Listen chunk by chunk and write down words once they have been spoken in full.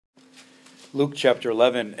Luke chapter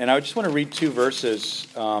 11. And I just want to read two verses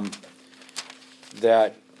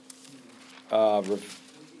that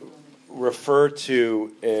refer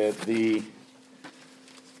to the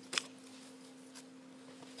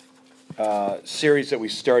series that we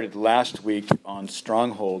started last week on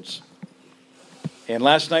strongholds. And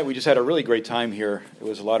last night we just had a really great time here. It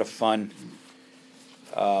was a lot of fun,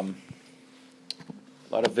 a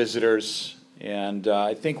lot of visitors, and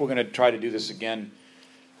I think we're going to try to do this again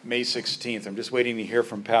May 16th. I'm just waiting to hear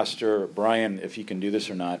from Pastor Brian if he can do this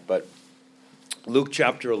or not. But Luke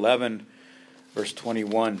chapter 11, verse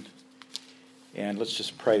 21. And let's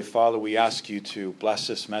just pray. Father, we ask you to bless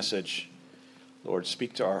this message. Lord,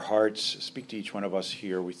 speak to our hearts. Speak to each one of us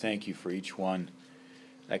here. We thank you for each one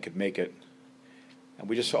that could make it. And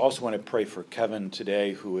we just also want to pray for Kevin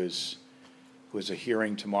today, who is a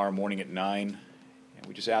hearing tomorrow morning at 9. And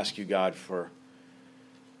we just ask you, God, for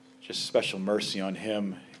just special mercy on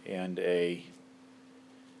him and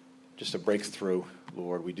just a breakthrough,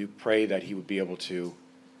 Lord. We do pray that he would be able to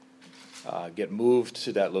get moved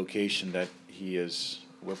to that location that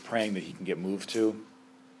we're praying that he can get moved to,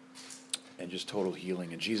 and just total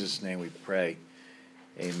healing. In Jesus' name we pray.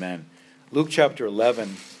 Amen. Luke chapter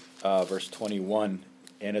 11, verse 21,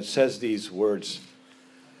 and it says these words: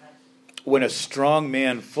 "When a strong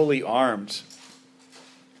man fully armed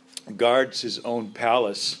guards his own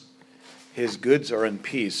palace, his goods are in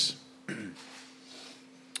peace."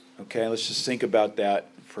 Okay, let's just think about that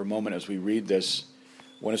for a moment as we read this.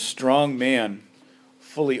 When a strong man,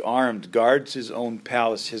 fully armed, guards his own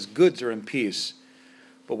palace, his goods are in peace.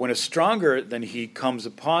 But when a stronger than he comes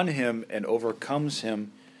upon him and overcomes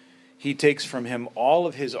him, he takes from him all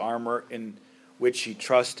of his armor in which he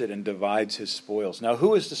trusted and divides his spoils. Now,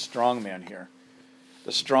 who is the strong man here?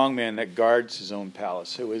 The strong man that guards his own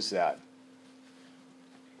palace. Who is that?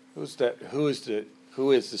 Who's that? Who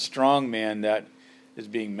is the strong man that is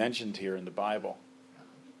being mentioned here in the Bible?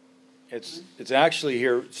 It's actually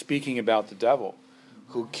here speaking about the devil,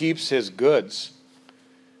 who keeps his goods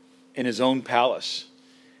in his own palace.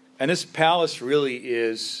 And this palace really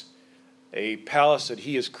is a palace that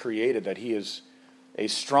he has created, that he is a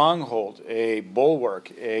stronghold, a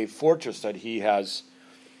bulwark, a fortress that he has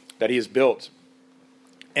built.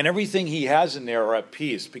 And everything he has in there are at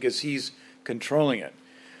peace because he's controlling it.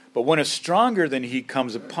 But when a stronger than he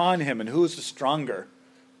comes upon him, and who is the stronger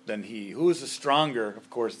than he? Who is the stronger, of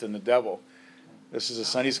course, than the devil? This is a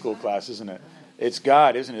Sunday school class, isn't it? It's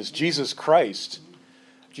God, isn't it? It's Jesus Christ.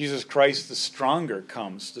 Jesus Christ, the stronger,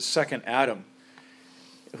 comes, the second Adam,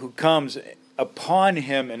 who comes upon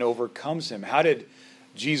him and overcomes him. How did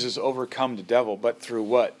Jesus overcome the devil? But through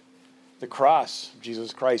what? The cross of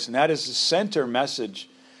Jesus Christ. And that is the center message.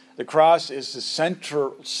 The cross is the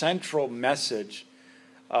central message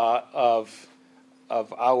of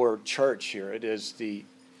our church here. It is a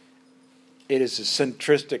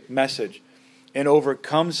centristic message, and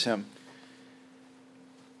overcomes him.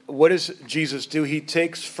 What does Jesus do? He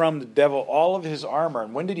takes from the devil all of his armor.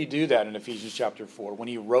 And when did he do that in Ephesians chapter 4? When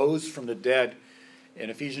he rose from the dead in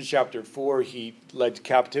Ephesians chapter 4, he led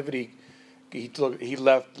captivity.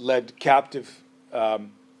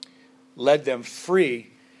 Led them free,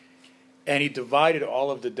 and he divided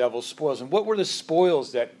all of the devil's spoils. And what were the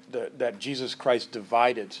spoils that Jesus Christ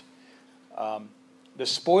divided? The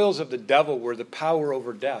spoils of the devil were the power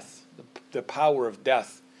over death, the power of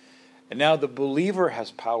death. And now the believer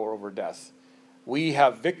has power over death. We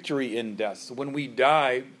have victory in death. When we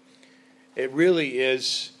die, it really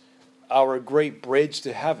is our great bridge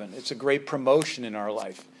to heaven. It's a great promotion in our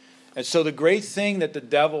life. And so the great thing that the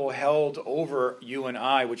devil held over you and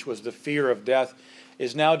I, which was the fear of death,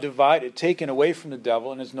 is now divided, taken away from the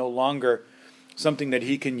devil, and is no longer something that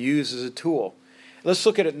he can use as a tool. Let's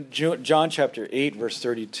look at it in John chapter 8, verse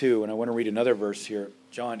 32, and I want to read another verse here.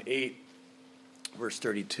 John 8, verse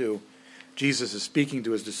 32. Jesus is speaking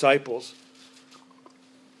to his disciples,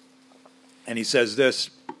 and he says this: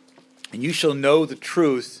 "And you shall know the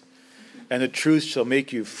truth, and the truth shall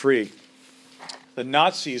make you free." The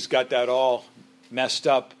Nazis got that all messed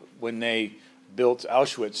up when they built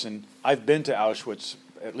Auschwitz, and I've been to Auschwitz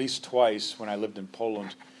at least twice when I lived in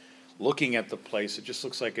Poland. Looking at the place, it just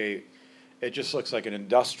looks like an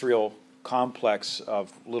industrial complex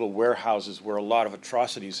of little warehouses where a lot of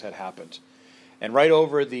atrocities had happened. And right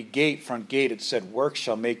over the front gate, it said, "Work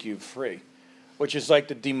shall make you free," which is like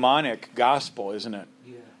the demonic gospel, isn't it?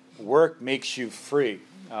 Yeah. Work makes you free.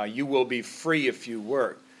 You will be free if you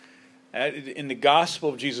work. In the gospel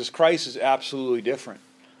of Jesus Christ is absolutely different.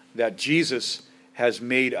 That Jesus has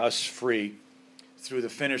made us free through the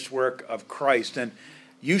finished work of Christ. And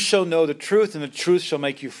you shall know the truth, and the truth shall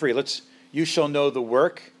make you free. You shall know the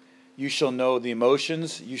work. You shall know the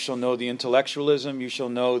emotions. You shall know the intellectualism. You shall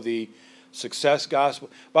know the success gospel.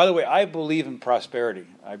 By the way, I believe in prosperity.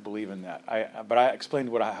 I believe in that. But I explained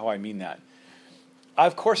how I mean that.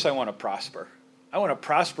 Of course I want to prosper. I want to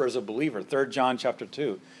prosper as a believer. 3 John chapter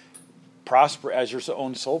 2. Prosper as your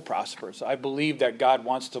own soul prospers. I believe that God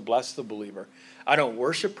wants to bless the believer. I don't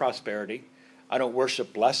worship prosperity. I don't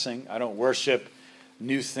worship blessing. I don't worship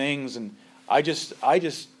new things. And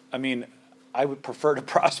I would prefer to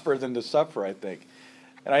prosper than to suffer, I think.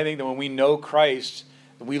 And I think that when we know Christ,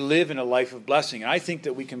 we live in a life of blessing. And I think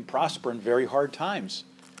that we can prosper in very hard times,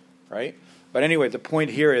 right? But anyway, the point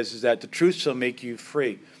here is that the truth shall make you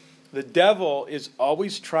free. The devil is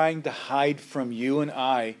always trying to hide from you and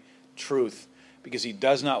I truth because he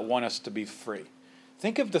does not want us to be free.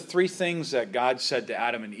 Think of the three things that God said to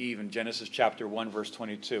Adam and Eve in Genesis chapter 1, verse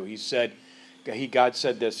 22. God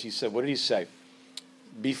said this. He said, what did he say?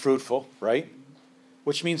 Be fruitful, right?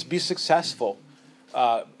 Which means be successful.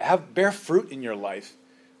 Bear fruit in your life.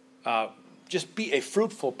 Just be a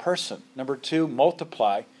fruitful person. Number 2,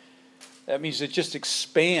 multiply. That means that just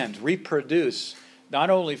expand, reproduce, not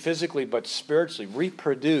only physically but spiritually,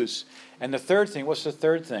 reproduce. And the third thing, what's the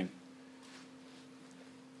third thing?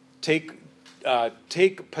 Take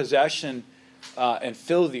possession and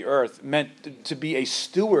fill the earth, meant to be a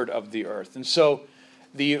steward of the earth. And so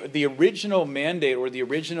the original mandate or the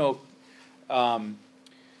original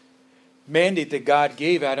mandate that God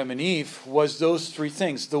gave Adam and Eve was those three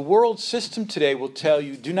things. The world system today will tell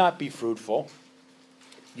you, do not be fruitful.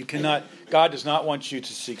 God does not want you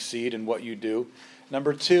to succeed in what you do.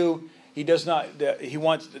 Number 2,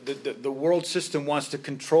 the world system wants to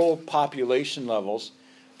control population levels.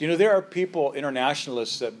 There are people,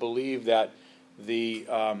 internationalists, that believe that they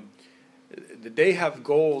have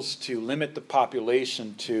goals to limit the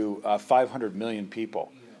population to 500 million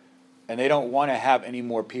people. And they don't want to have any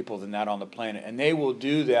more people than that on the planet. And they will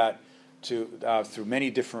do that through many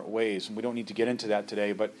different ways. And we don't need to get into that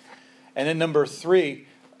today. And then number 3,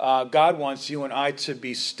 God wants you and I to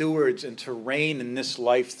be stewards and to reign in this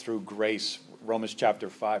life through grace. Romans chapter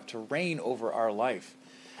 5, to reign over our life.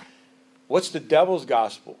 What's the devil's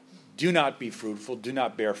gospel? Do not be fruitful. Do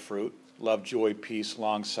not bear fruit. Love, joy, peace,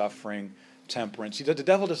 long-suffering, temperance. The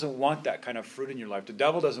devil doesn't want that kind of fruit in your life. The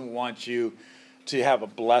devil doesn't want you to have a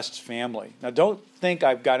blessed family. Now, don't think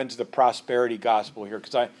I've got into the prosperity gospel here,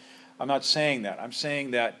 because I'm not saying that. I'm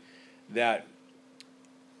saying that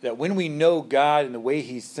when we know God and the way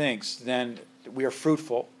he thinks, then we are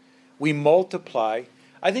fruitful. We multiply.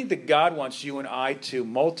 I think that God wants you and I to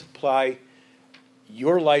multiply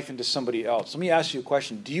your life into somebody else. Let me ask you a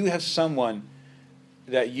question. Do you have someone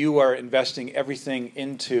that you are investing everything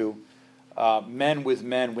into, men with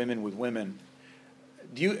men, women with women?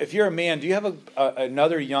 If you're a man, do you have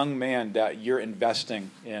another young man that you're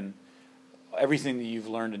investing in everything that you've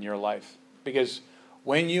learned in your life? Because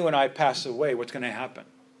when you and I pass away, what's going to happen?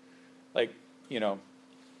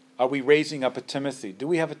 Are we raising up a Timothy? Do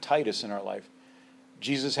we have a Titus in our life?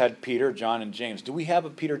 Jesus had Peter, John, and James. Do we have a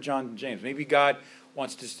Peter, John, and James? Maybe God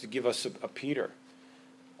wants to give us a Peter.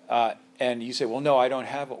 And you say, well, no, I don't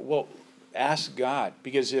have it. Well, ask God.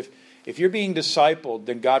 Because if you're being discipled,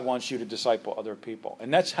 then God wants you to disciple other people.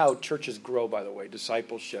 And that's how churches grow, by the way,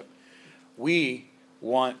 discipleship. We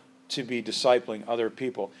want to be discipling other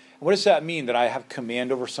people. And what does that mean? That I have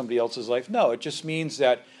command over somebody else's life? No, it just means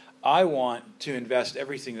that I want to invest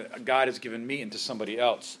everything that God has given me into somebody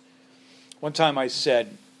else. One time I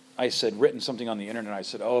said, written something on the internet. I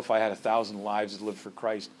said, if I had 1,000 lives to live for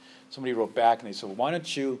Christ. Somebody wrote back and they said, well, why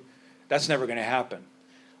don't you, that's never going to happen.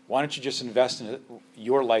 Why don't you just invest in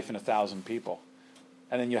your life in 1,000 people?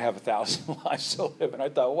 And then you'll have 1,000 lives to live. And I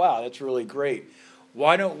thought, wow, that's really great.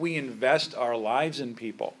 Why don't we invest our lives in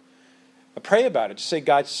people? I pray about it. Just say,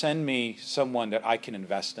 God, send me someone that I can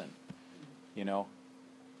invest in.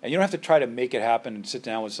 And you don't have to try to make it happen and sit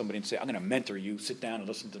down with somebody and say, I'm going to mentor you. Sit down and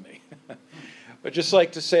listen to me. But just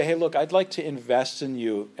like to say, hey, look, I'd like to invest in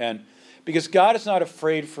you. And because God is not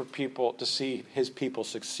afraid for people to see his people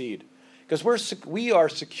succeed. Because we are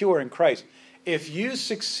secure in Christ. If you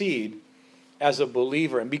succeed as a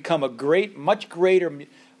believer and become a much greater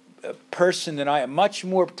person than I am, much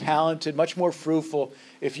more talented, much more fruitful,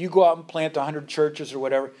 if you go out and plant 100 churches or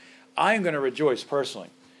whatever, I'm going to rejoice personally.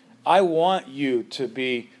 I want you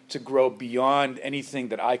to grow beyond anything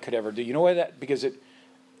that I could ever do. You know why that? Because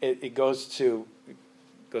it goes to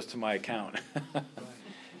my account.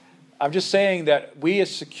 I'm just saying that we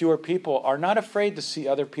as secure people are not afraid to see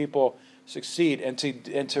other people succeed and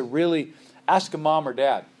to really ask a mom or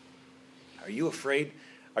dad, are you afraid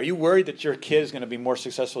Are you worried that your kid is going to be more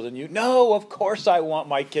successful than you? No, of course I want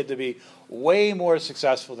my kid to be way more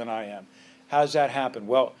successful than I am. How does that happen?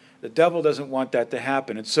 Well, the devil doesn't want that to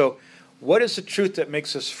happen. And so, what is the truth that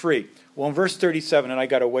makes us free? Well, in verse 37, and I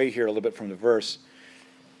got away here a little bit from the verse,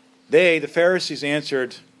 the Pharisees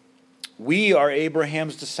answered, we are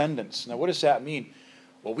Abraham's descendants. Now, what does that mean?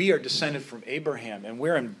 Well, we are descended from Abraham, and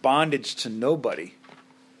we're in bondage to nobody.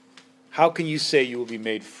 How can you say you will be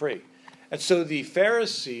made free? And so the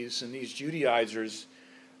Pharisees and these Judaizers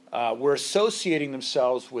were associating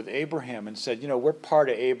themselves with Abraham and said, we're part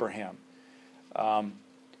of Abraham.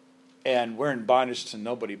 And we're in bondage to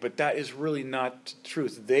nobody. But that is really not the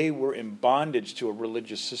truth. They were in bondage to a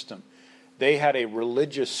religious system. They had a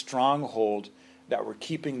religious stronghold that were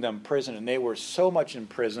keeping them prison, and they were so much in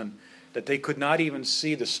prison that they could not even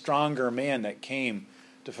see the stronger man that came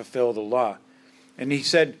to fulfill the law. And he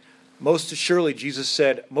said, most assuredly, Jesus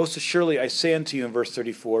said, most assuredly I say unto you in verse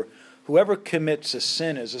 34, whoever commits a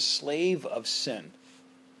sin is a slave of sin.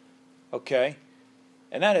 Okay?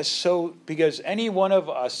 And that is so, because any one of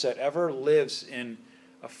us that ever lives in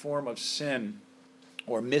a form of sin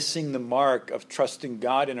or missing the mark of trusting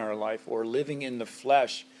God in our life or living in the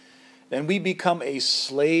flesh, then we become a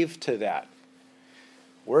slave to that.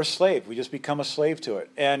 We're a slave. We just become a slave to it.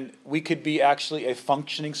 And we could be actually a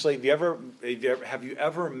functioning slave. Have you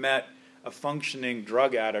ever met a functioning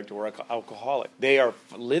drug addict or alcoholic? They are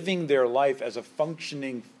living their life as a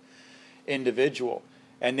functioning individual.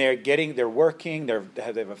 And they're working, they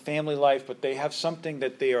have a family life, but they have something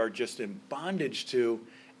that they are just in bondage to,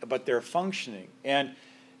 but they're functioning. And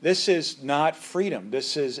this is not freedom.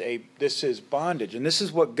 This is bondage. And this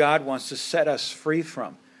is what God wants to set us free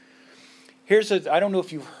from. I don't know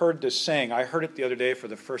if you've heard this saying. I heard it the other day for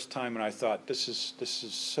the first time, and I thought, this is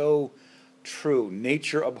so true.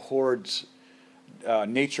 Nature abhors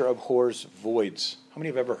voids. How many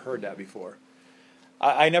have ever heard that before?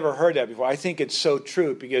 I never heard that before. I think it's so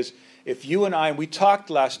true, because if you and we talked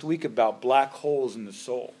last week about black holes in the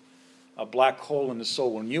soul. A black hole in the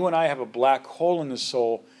soul. When you and I have a black hole in the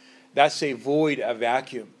soul, that's a void, a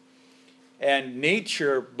vacuum. And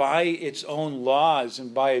nature, by its own laws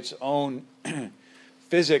and by its own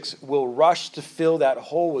physics, will rush to fill that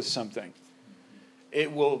hole with something.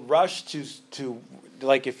 It will rush to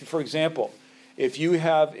like, if, for example, if you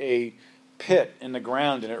have a pit in the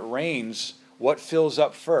ground and it rains, what fills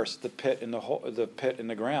up first? The pit in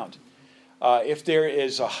the ground. If there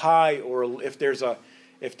is a high, or if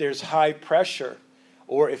there's high pressure,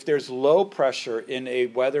 or if there's low pressure in a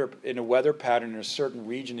weather pattern in a certain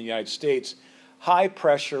region in the United States, high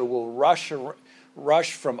pressure will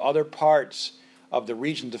rush from other parts of the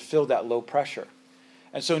region to fill that low pressure.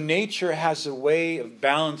 And so nature has a way of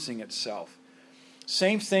balancing itself.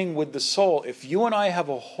 Same thing with the soul. If you and I have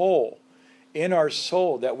a hole in our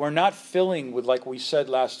soul that we're not filling with, like we said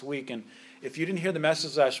last week, and if you didn't hear the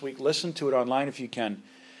message last week, listen to it online if you can.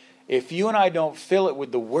 If you and I don't fill it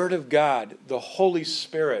with the Word of God, the Holy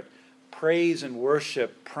Spirit, praise and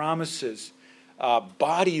worship, promises,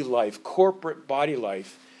 body life, corporate body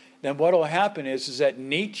life, then what will happen is that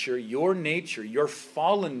nature, your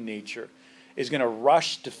fallen nature, is going to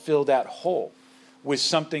rush to fill that hole with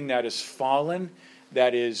something that is fallen,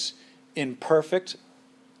 that is imperfect,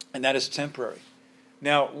 and that is temporary.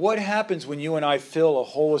 Now, what happens when you and I fill a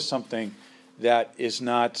hole with something that it's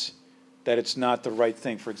not the right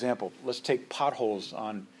thing? For example, let's take potholes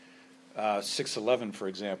on 611, for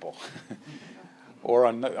example, or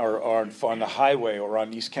on the highway, or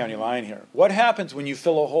on East County line here. What happens when you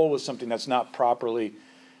fill a hole with something that's not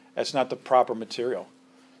the proper material?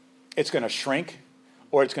 It's going to shrink,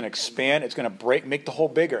 or it's going to expand. It's going to break, make the hole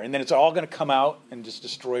bigger, and then it's all going to come out and just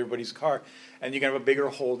destroy everybody's car, and you're going to have a bigger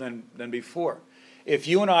hole than before. If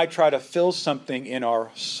you and I try to fill something in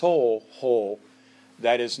our soul hole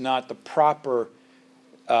that is not the proper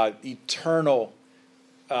eternal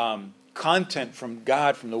content from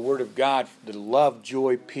God, from the Word of God, the love,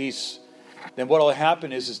 joy, peace, then what will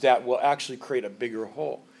happen is that will actually create a bigger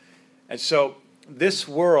hole. And so this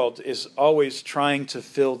world is always trying to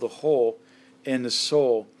fill the hole in the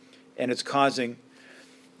soul, and it's causing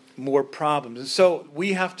more problems. And so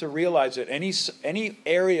we have to realize that any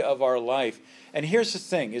area of our life, and here's the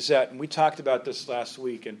thing, is that, and we talked about this last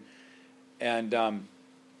week, and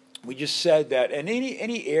we just said that in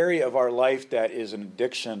any area of our life that is an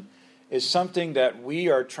addiction is something that we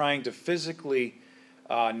are trying to physically,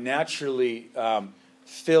 naturally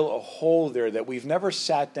fill a hole there that we've never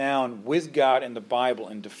sat down with God and the Bible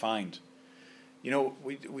and defined. You know,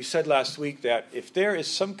 we said last week that if there is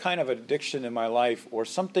some kind of addiction in my life, or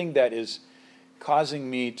something that is causing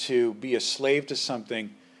me to be a slave to something,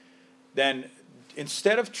 then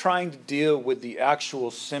instead of trying to deal with the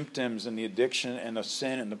actual symptoms and the addiction and the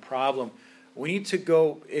sin and the problem, we need to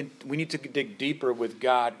dig deeper with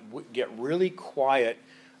God, get really quiet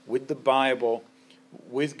with the Bible,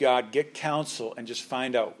 with God, get counsel, and just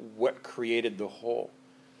find out what created the hole.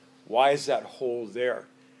 Why is that hole there?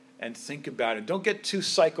 And think about it. Don't get too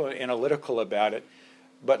psychoanalytical about it,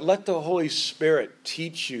 but let the Holy Spirit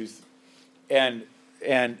teach you. And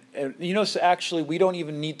you know, so actually, we don't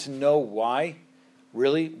even need to know why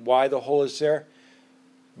the hole is there.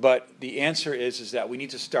 But the answer is that we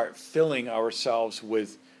need to start filling ourselves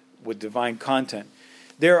with divine content.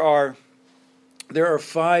 There are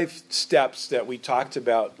 5 steps that we talked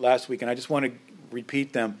about last week, and I just want to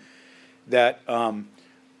repeat them. And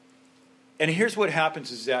here's what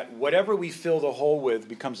happens is that whatever we fill the hole with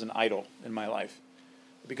becomes an idol in my life.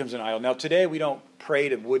 It becomes an idol. Now today we don't pray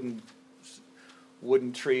to wooden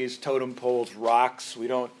trees, totem poles, rocks. We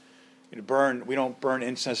don't burn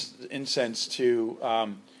incense to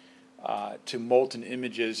molten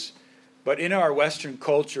images. But in our Western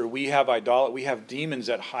culture, we have demons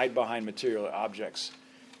that hide behind material objects,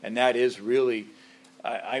 and that is really.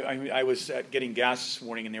 I was getting gas this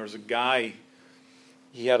morning, and there was a guy.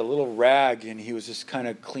 He had a little rag, and he was just kind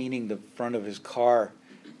of cleaning the front of his car.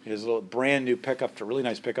 His little brand new pickup truck, really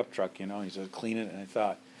nice pickup truck, you know. He's just cleaning it, and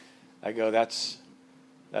I go, that's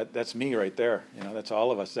me right there. You know, that's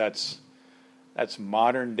all of us. That's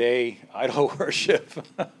modern day idol worship.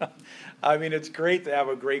 I mean, it's great to have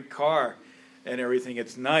a great car and everything.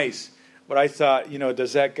 It's nice, but I thought, you know,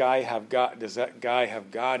 does that guy have God? Does that guy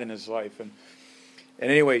have God in his life? And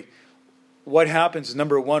anyway, what happens is,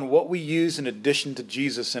 number one, what we use in addition to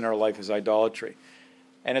Jesus in our life is idolatry,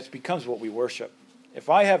 and it becomes what we worship. If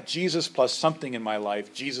I have Jesus plus something in my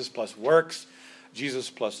life, Jesus plus works, Jesus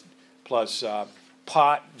plus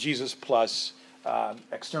pot, Jesus plus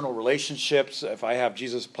external relationships, if I have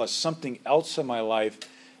Jesus plus something else in my life,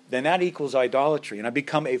 then that equals idolatry, and I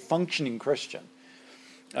become a functioning Christian.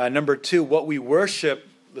 Number two, what we worship,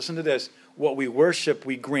 listen to this, what we worship,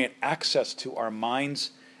 we grant access to our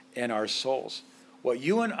minds and our souls. What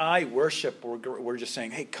you and I worship, we're just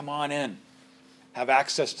saying, hey, come on in. Have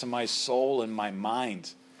access to my soul and my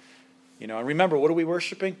mind. You know, and remember, what are we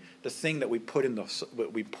worshiping? The thing that we put in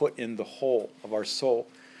the hole of our soul.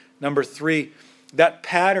 Number three, that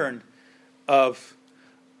pattern of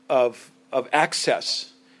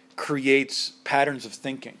access creates patterns of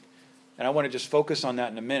thinking. And I want to just focus on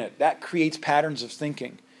that in a minute. That creates patterns of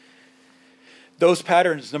thinking. Those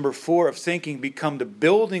patterns, number 4, of thinking become the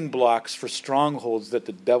building blocks for strongholds that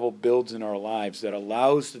the devil builds in our lives, that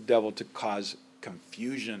allows the devil to cause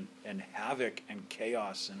confusion and havoc and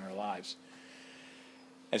chaos in our lives.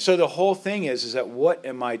 And so the whole thing is that what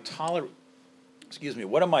am I tolerating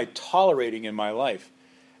in my life?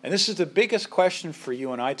 And this is the biggest question for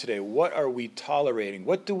you and I today. What are we tolerating?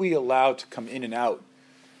 What do we allow to come in and out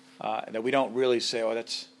that we don't really say, oh,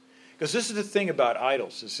 that's... Because this is the thing about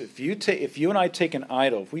idols, is if you and I take an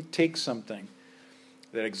idol, if we take something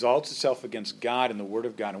that exalts itself against God and the Word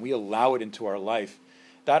of God, and we allow it into our life,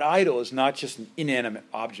 that idol is not just an inanimate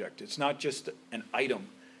object. It's not just an item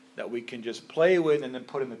that we can just play with and then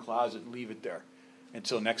put in the closet and leave it there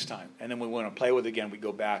until next time. And then when we want to play with it again, we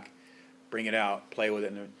go back, bring it out, play with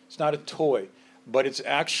it. And it's not a toy, but it's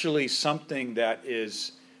actually something that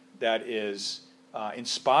is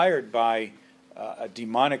inspired by a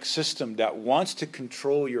demonic system that wants to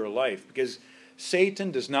control your life, because Satan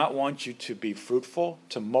does not want you to be fruitful,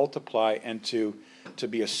 to multiply, and to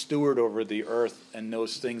be a steward over the earth and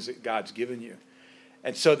those things that God's given you.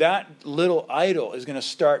 And so that little idol is going to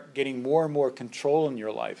start getting more and more control in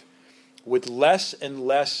your life with less and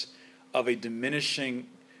less of a diminishing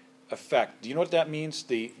effect. Do you know what that means?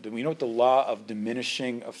 Do we know what the law of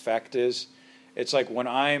diminishing effect is? It's like when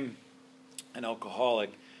I'm an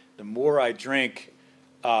alcoholic, the more I drink,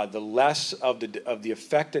 the less of the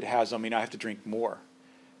effect it has on me, and I have to drink more.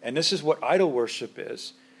 And this is what idol worship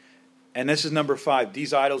is. And this is number 5.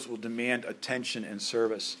 These idols will demand attention and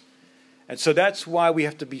service. And so that's why we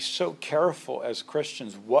have to be so careful as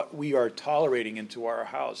Christians what we are tolerating into our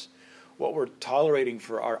house, what we're tolerating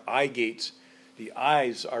for our eye gates. The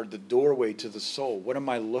eyes are the doorway to the soul. What am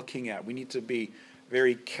I looking at? We need to be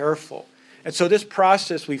very careful. And so this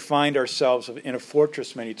process, we find ourselves in a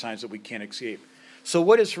fortress many times that we can't escape. So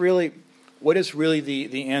what is really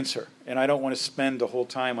the answer? And I don't want to spend the whole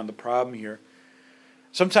time on the problem here.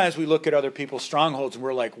 Sometimes we look at other people's strongholds and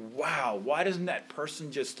we're like, wow, why doesn't that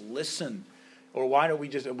person just listen? Or why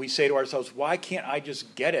don't we say to ourselves, why can't I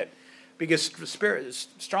just get it? Because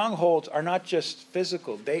strongholds are not just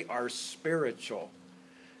physical, they are spiritual.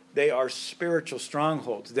 They are spiritual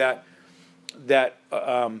strongholds that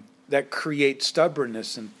that create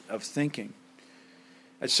stubbornness of thinking.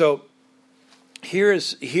 And so here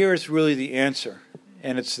is really the answer,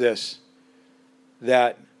 and it's this: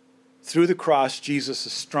 that through the cross, Jesus, a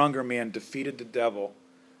stronger man, defeated the devil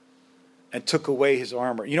and took away his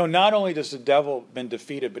armor. Not only does the devil been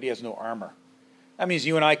defeated, but he has no armor. That means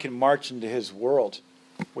you and I can march into his world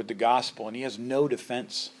with the gospel, and he has no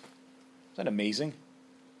defense. Isn't that amazing?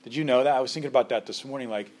 Did you know that? I was thinking about that this morning.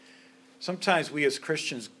 Like, sometimes we as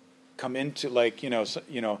Christians come into,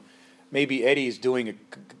 maybe Eddie's doing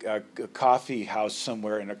a coffee house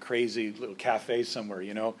somewhere in a crazy little cafe somewhere,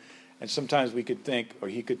 and sometimes we could think, or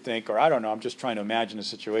he could think, or I don't know, I'm just trying to imagine a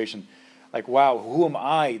situation, like, wow, who am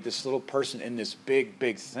I, this little person in this big,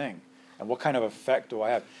 big thing? And what kind of effect do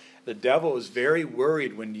I have? The devil is very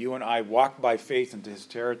worried when you and I walk by faith into his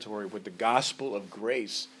territory with the gospel of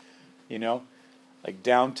grace, like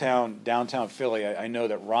downtown Philly. I know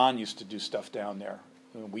that Ron used to do stuff down there.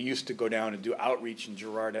 We used to go down and do outreach in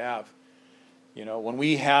Girard Ave. When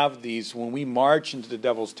we march into the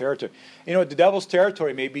devil's territory, the devil's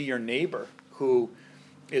territory may be your neighbor who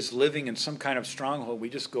is living in some kind of stronghold. We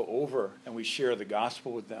just go over and we share the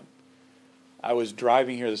gospel with them. I was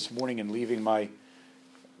driving here this morning and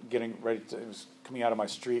getting ready it was coming out of my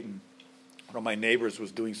street, and one of my neighbors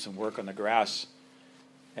was doing some work on the grass,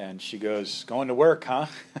 and she goes, "Going to work, huh?"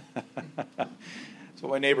 That's what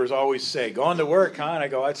my neighbors always say, "Going to work, huh?" And I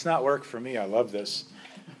go, "It's not work for me. I love this."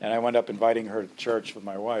 And I wound up inviting her to church with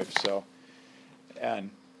my wife. And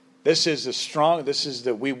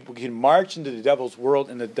we can march into the devil's world,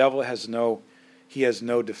 and the devil has no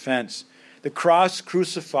defense. The cross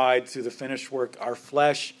crucified through the finished work, our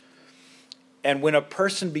flesh. And when a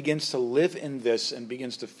person begins to live in this and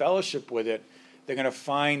begins to fellowship with it, they're going to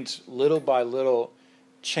find little by little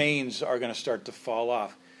chains are going to start to fall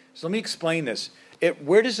off. So let me explain this.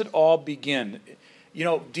 Where does it all begin?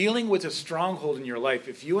 Dealing with a stronghold in your life,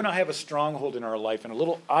 if you and I have a stronghold in our life and a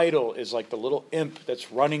little idol is like the little imp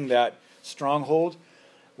that's running that stronghold,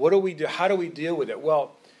 what do we do? How do we deal with it?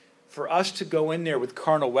 Well, for us to go in there with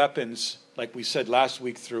carnal weapons, like we said last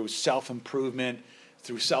week, through self-improvement,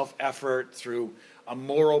 through self-effort, through a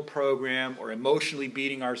moral program, or emotionally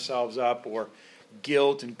beating ourselves up, or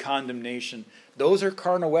guilt and condemnation, those are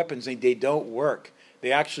carnal weapons. They don't work.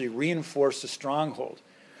 They actually reinforce the stronghold.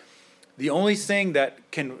 The only thing that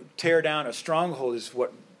can tear down a stronghold is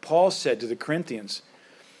what Paul said to the Corinthians.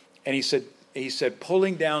 And he said,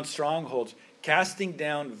 pulling down strongholds, casting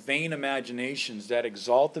down vain imaginations that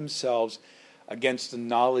exalt themselves against the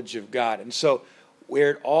knowledge of God. And so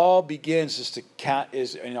where it all begins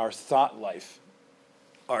is in our thought life.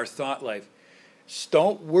 Our thought life.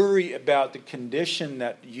 Don't worry about the condition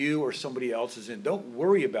that you or somebody else is in. Don't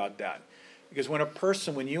worry about that. Because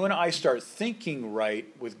when you and I start thinking right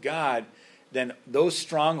with God, then those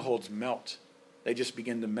strongholds melt. They just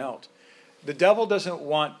begin to melt. The devil doesn't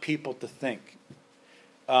want people to think.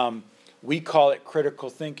 We call it critical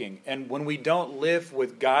thinking. And when we don't live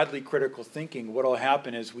with godly critical thinking, what will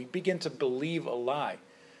happen is we begin to believe a lie.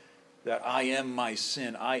 That I am my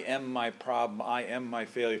sin, I am my problem, I am my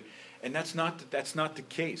failure. And that's not the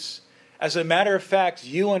case. As a matter of fact,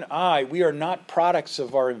 you and I, we are not products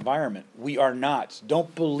of our environment. We are not.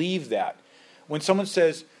 Don't believe that. When someone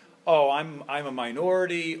says, "Oh, I'm a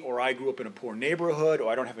minority," or "I grew up in a poor neighborhood,"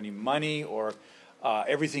 or "I don't have any money," or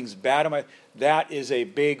 "everything's bad," that is a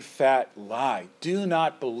big fat lie. Do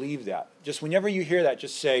not believe that. Just whenever you hear that,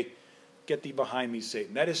 just say, "Get thee behind me,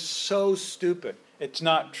 Satan." That is so stupid. It's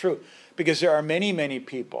not true. Because there are many, many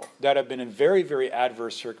people that have been in very, very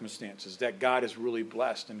adverse circumstances that God has really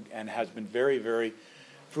blessed and has been very, very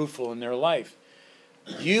fruitful in their life.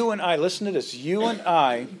 You and I, listen to this, you and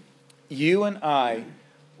I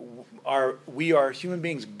we are human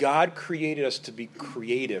beings. God created us to be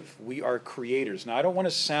creative. We are creators. Now, I don't want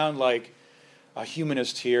to sound like a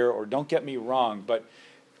humanist here, or don't get me wrong, but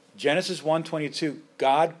Genesis 1:22,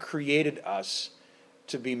 God created us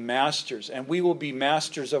to be masters, and we will be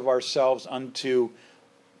masters of ourselves unto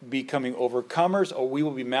becoming overcomers, or we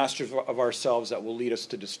will be masters of ourselves that will lead us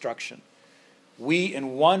to destruction. We,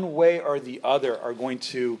 in one way or the other, are going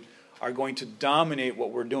to dominate what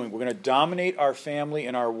we're doing. We're going to dominate our family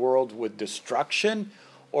and our world with destruction,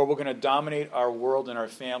 or we're going to dominate our world and our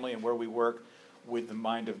family and where we work with the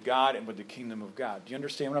mind of God and with the kingdom of God. Do you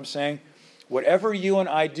understand what I'm saying? Whatever you and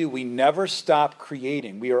I do, we never stop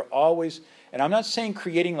creating. We are always... And I'm not saying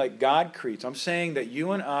creating like God creates. I'm saying that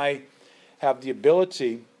you and I have the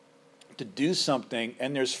ability to do something,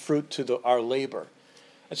 and there's fruit to our labor.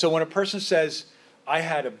 And so when a person says, "I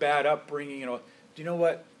had a bad upbringing," do you know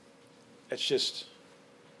what? It's just,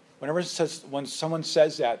 when someone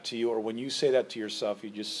says that to you, or when you say that to yourself, you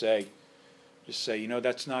just say,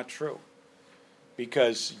 that's not true.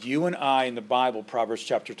 Because you and I in the Bible, Proverbs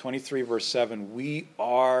chapter 23, verse 7, we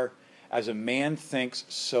are, as a man thinks,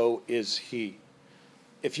 so is he.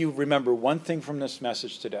 If you remember one thing from this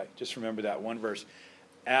message today, just remember that one verse.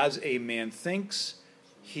 As a man thinks,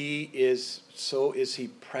 he is, so is he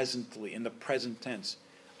presently, in the present tense.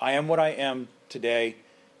 I am what I am today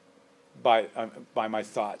by my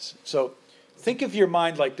thoughts. So think of your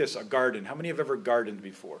mind like this, a garden. How many have ever gardened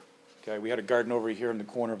before? Okay, we had a garden over here in the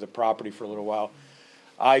corner of the property for a little while.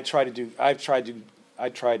 I tried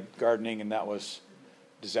gardening, and that was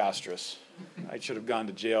disastrous. I should have gone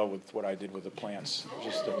to jail with what I did with the plants.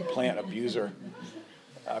 Just a plant abuser.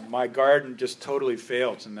 My garden just totally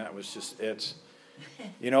failed, and that was just it.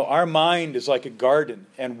 Our mind is like a garden,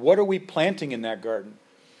 and what are we planting in that garden?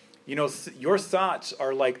 Your thoughts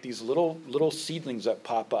are like these little seedlings that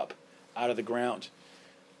pop up out of the ground.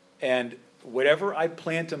 And whatever I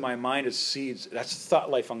plant in my mind as seeds, that's the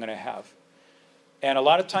thought life I'm going to have. And a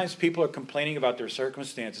lot of times people are complaining about their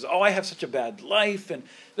circumstances. Oh, I have such a bad life, and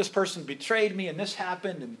this person betrayed me, and this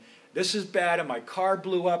happened, and this is bad, and my car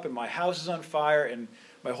blew up, and my house is on fire, and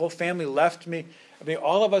my whole family left me. I mean,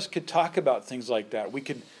 all of us could talk about things like that. We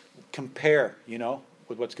could compare,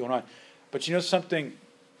 with what's going on. But something?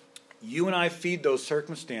 You and I feed those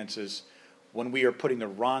circumstances when we are putting the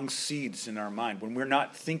wrong seeds in our mind, when we're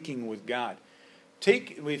not thinking with God.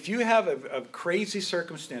 If you have a crazy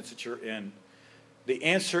circumstance that you're in, the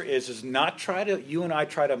answer is not you and I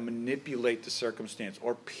try to manipulate the circumstance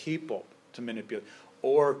or people to manipulate,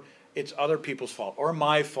 or it's other people's fault or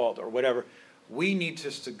my fault or whatever. We need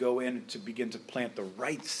just to go in to begin to plant the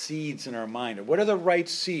right seeds in our mind. And what are the right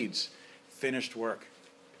seeds? Finished work.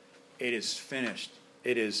 It is finished.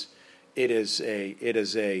 Because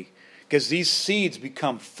these seeds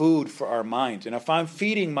become food for our minds. And if I'm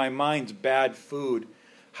feeding my mind's bad food,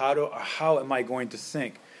 how am I going to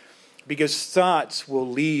think? Because thoughts will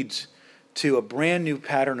lead to a brand new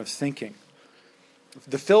pattern of thinking.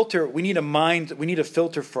 The filter, we need a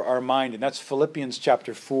filter for our mind, and that's Philippians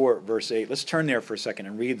chapter 4, verse 8. Let's turn there for a second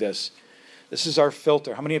and read this. This is our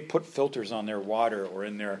filter. How many have put filters on their water or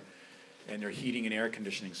in their heating and air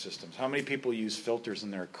conditioning systems? How many people use filters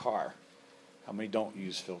in their car? How many don't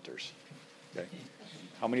use filters? Okay.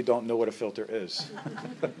 How many don't know what a filter is?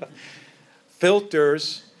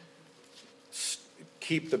 Filters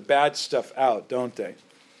keep the bad stuff out, don't they?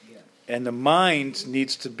 Yeah. And the mind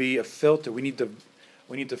needs to be a filter. We need to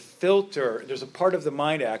filter. There's a part of the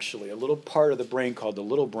mind, actually, a little part of the brain called the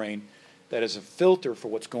little brain, that is a filter for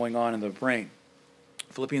what's going on in the brain.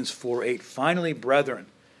 Philippians 4:8. Finally, brethren,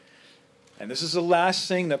 and this is the last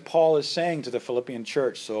thing that Paul is saying to the Philippian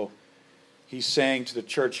church. So he's saying to the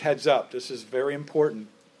church, heads up, this is very important.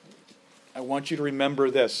 I want you to remember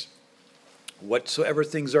this. Whatsoever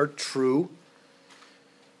things are true,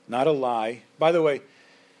 not a lie. By the way,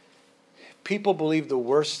 people believe the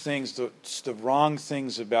worst things, the wrong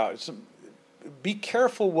things about it. Be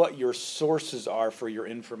careful what your sources are for your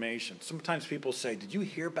information. Sometimes people say, did you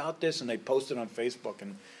hear about this? And they post it on Facebook,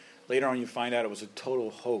 and later on you find out it was a total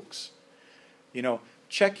hoax.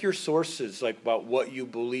 Check your sources, like about what you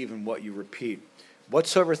believe and what you repeat.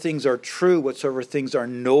 Whatsoever things are true, whatsoever things are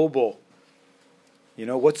noble,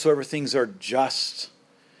 whatsoever things are just,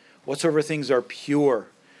 whatsoever things are pure,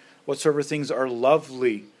 whatsoever things are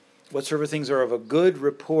lovely, whatsoever things are of a good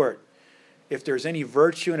report, if there's any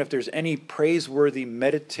virtue and if there's any praiseworthy,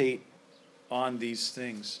 meditate on these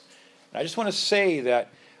things. And I just want to say that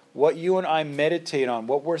what you and I meditate on,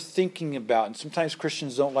 what we're thinking about, and sometimes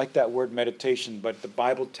Christians don't like that word meditation, but the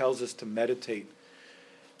Bible tells us to meditate.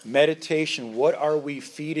 Meditation, what are we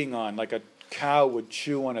feeding on? Like a cow would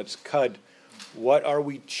chew on its cud. What are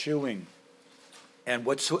we chewing? And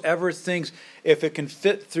whatsoever things, if it can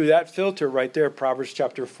fit through that filter right there, Proverbs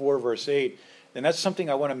chapter 4, verse 8, then that's something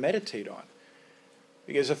I want to meditate on.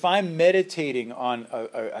 Because if I'm meditating on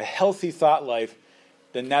a healthy thought life,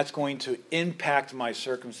 then that's going to impact my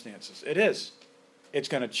circumstances. It is. It's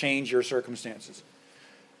going to change your circumstances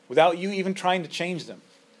without you even trying to change them.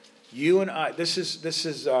 You and I, this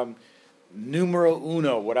is numero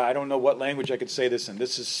uno. I don't know what language I could say this in.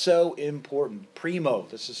 This is so important. Primo.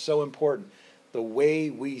 This is so important. The way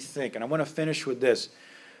we think. And I want to finish with this.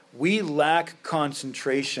 We lack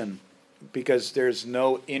concentration because there's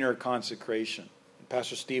no inner consecration.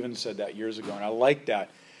 Pastor Stephen said that years ago, and I like that.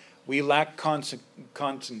 We lack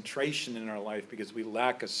concentration in our life because we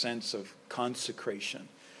lack a sense of consecration.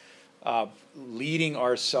 Leading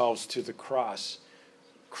ourselves to the cross,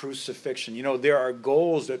 crucifixion. There are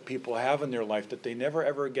goals that people have in their life that they never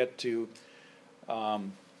ever get to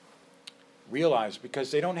realize,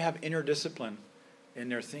 because they don't have inner discipline in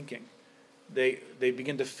their thinking. They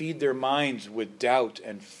begin to feed their minds with doubt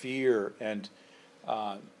and fear, and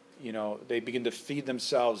they begin to feed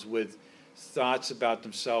themselves with thoughts about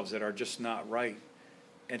themselves that are just not right.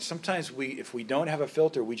 And sometimes if we don't have a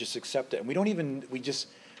filter, we just accept it, and we don't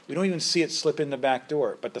even see it slip in the back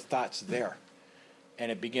door, but the thought's there,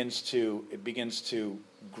 and it begins to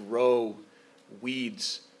grow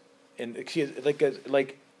weeds, and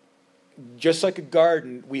just like a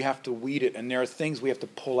garden, we have to weed it, and there are things we have to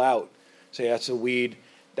pull out. Say that's a weed.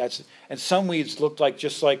 And some weeds look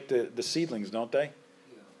just like the seedlings, don't they?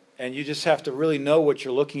 Yeah. And you just have to really know what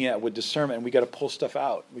you're looking at with discernment, and we got to pull stuff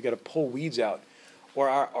out. We got to pull weeds out, or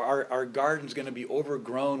our garden's going to be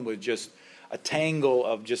overgrown with just a tangle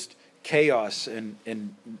of just chaos, and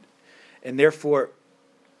therefore,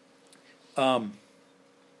 our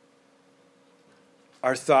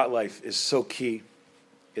thought life is so key.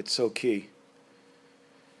 It's so key.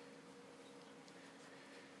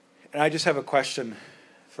 And I just have a question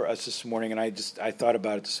for us this morning, and I thought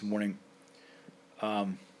about it this morning.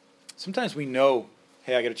 Sometimes we know,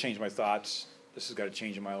 hey, I got to change my thoughts. This has got to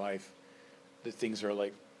change in my life. The things are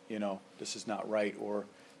this is not right, or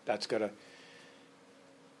that's got to.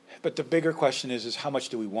 But the bigger question is how much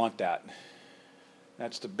do we want that?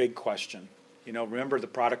 That's the big question. Remember the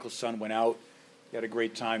prodigal son went out. He had a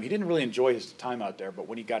great time. He didn't really enjoy his time out there, but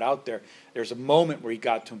when he got out there, there's a moment where he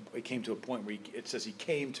came to a point where it says he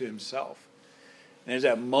came to himself. And there's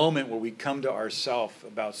that moment where we come to ourselves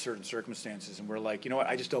about certain circumstances, and we're like, you know what,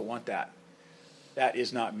 I just don't want that. That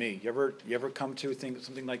is not me. You ever come to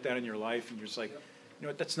something like that in your life, and you're just like, you know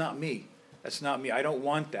what, that's not me. That's not me. I don't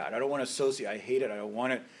want that. I don't want to associate. I hate it. I don't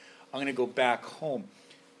want it. I'm going to go back home.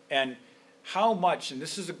 And how much, and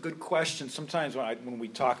this is a good question, sometimes when we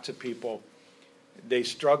talk to people, they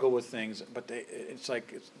struggle with things, but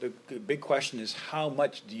the big question is, how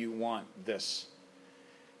much do you want this?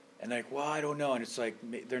 And they're like, well, I don't know. And it's like,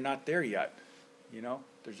 they're not there yet.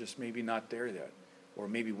 They're just maybe not there yet. Or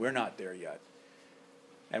maybe we're not there yet.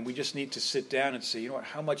 And we just need to sit down and say, you know what,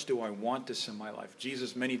 how much do I want this in my life?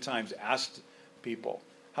 Jesus many times asked people,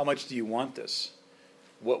 how much do you want this?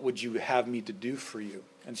 What would you have me to do for you?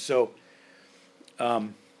 And so,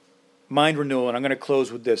 mind renewal, and I'm going to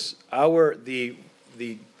close with this.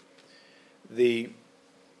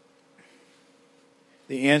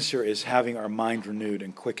 The answer is having our mind renewed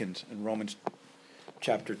and quickened in Romans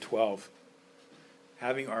chapter 12.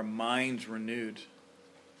 Having our minds renewed.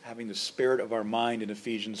 Having the spirit of our mind in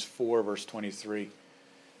Ephesians 4, verse 23.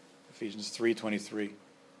 Ephesians 3:23.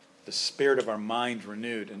 The spirit of our mind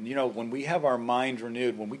renewed. And when we have our mind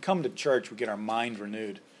renewed, when we come to church, we get our mind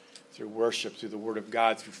renewed through worship, through the Word of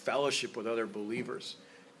God, through fellowship with other believers.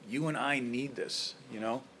 You and I need this,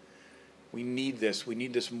 We need this. We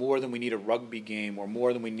need this more than we need a rugby game, or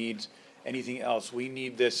more than we need anything else. We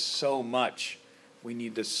need this so much. We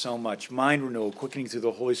need this so much. Mind renewal, quickening through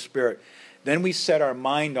the Holy Spirit. Then we set our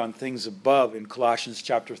mind on things above in Colossians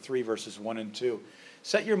chapter 3, verses 1 and 2.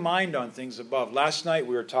 Set your mind on things above. Last night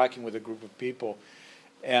we were talking with a group of people,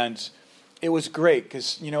 and it was great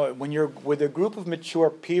because, when you're with a group of mature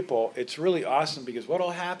people, it's really awesome, because what will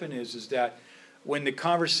happen is that when the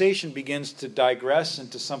conversation begins to digress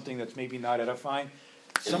into something that's maybe not edifying,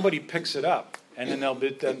 somebody picks it up, and then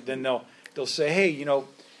they'll say, hey,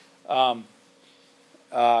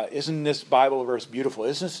 isn't this Bible verse beautiful?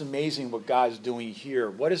 Isn't this amazing what God's doing here?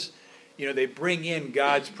 What is, they bring in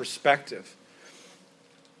God's perspective.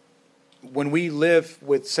 When we live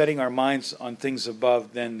with setting our minds on things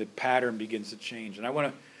above, then the pattern begins to change. And I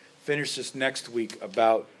want to finish this next week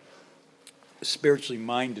about spiritually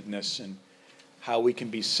mindedness and how we can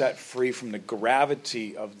be set free from the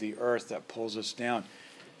gravity of the earth that pulls us down.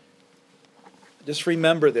 Just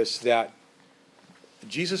remember this, that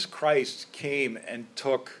Jesus Christ came and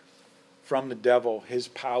took from the devil his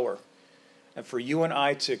power. And for you and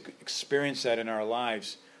I to experience that in our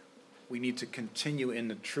lives, we need to continue in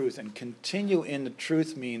the truth. And continue in the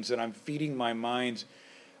truth means that I'm feeding my mind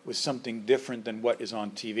with something different than what is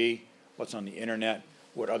on TV, what's on the internet,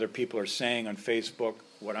 what other people are saying on Facebook,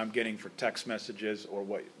 what I'm getting for text messages, or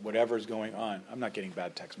whatever is going on. I'm not getting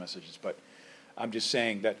bad text messages, but I'm just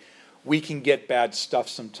saying that we can get bad stuff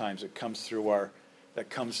sometimes that comes through our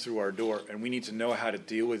door, and we need to know how to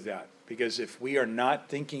deal with that. Because if we are not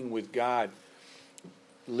thinking with God,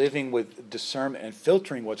 living with discernment and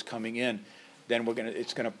filtering what's coming in, then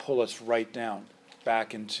it's going to pull us right down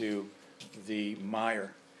back into the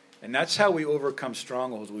mire. And that's how we overcome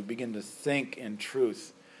strongholds. We begin to think in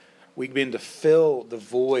truth. We begin to fill the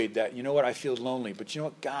void that, I feel lonely, but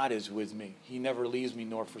God is with me. He never leaves me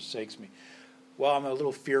nor forsakes me. Well, I'm a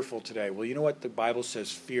little fearful today. Well, you know what? The Bible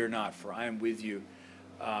says, fear not, for I am with you.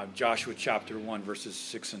 Joshua chapter 1, verses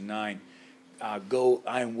 6 and 9. Go,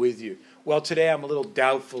 I am with you. Well, today I'm a little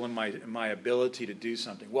doubtful in my ability to do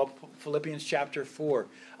something. Well, Philippians chapter 4,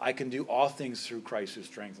 I can do all things through Christ who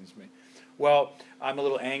strengthens me. Well, I'm a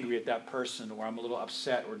little angry at that person, or I'm a little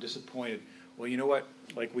upset or disappointed. Well, you know what?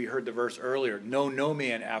 Like we heard the verse earlier, know no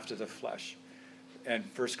man after the flesh. And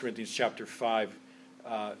 1 Corinthians chapter 5,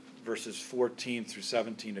 verses 14 through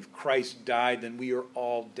 17. If Christ died, then we are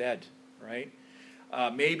all dead, right?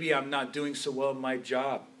 Maybe I'm not doing so well in my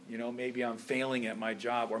job. Maybe I'm failing at my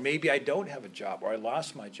job, or maybe I don't have a job, or I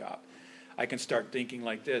lost my job. I can start thinking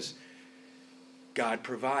like this: God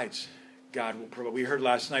provides. God will provide. We heard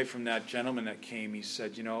last night from that gentleman that came. He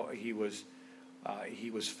said, he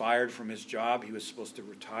was fired from his job. He was supposed to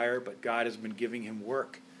retire, but God has been giving him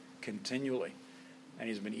work continually, and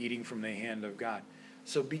he's been eating from the hand of God.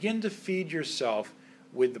 So begin to feed yourself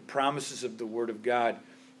with the promises of the Word of God,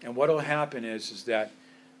 and what will happen is that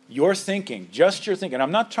your thinking, just your thinking.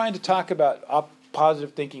 I'm not trying to talk about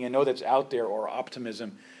positive thinking. I know that's out there, or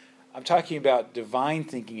optimism. I'm talking about divine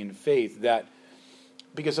thinking and faith.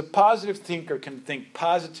 Because a positive thinker can think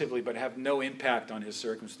positively but have no impact on his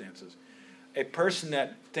circumstances. A person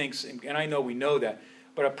that thinks, and I know we know that,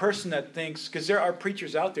 but a person that thinks, because there are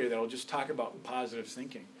preachers out there that will just talk about positive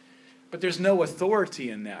thinking, but there's no authority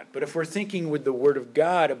in that. But if we're thinking with the Word of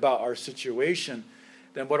God about our situation,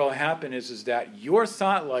 then what will happen is that your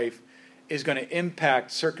thought life is going to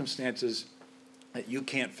impact circumstances that you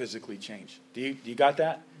can't physically change. Do you got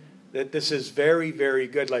that? That this is very, very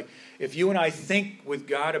good. Like, if you and I think with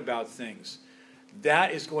God about things,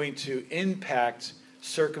 that is going to impact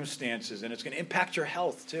circumstances, and it's going to impact your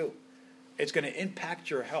health too. It's going to impact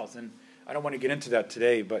your health, and I don't want to get into that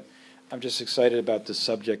today, but I'm just excited about this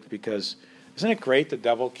subject because isn't it great the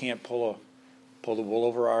devil can't pull the wool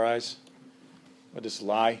over our eyes with this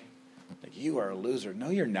lie? Like, you are a loser. No,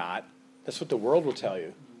 you're not. That's what the world will tell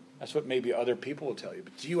you. That's what maybe other people will tell you,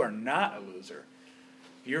 but you are not a loser.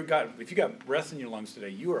 If you got breath in your lungs today,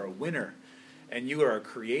 you are a winner, and you are a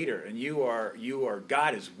creator, and you are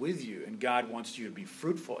God is with you, and God wants you to be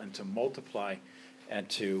fruitful and to multiply and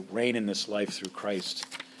to reign in this life through Christ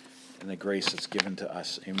and the grace that's given to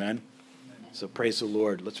us. Amen? So praise the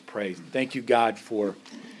Lord. Let's pray. Thank you, God, for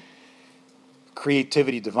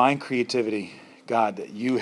creativity, divine creativity, God, that you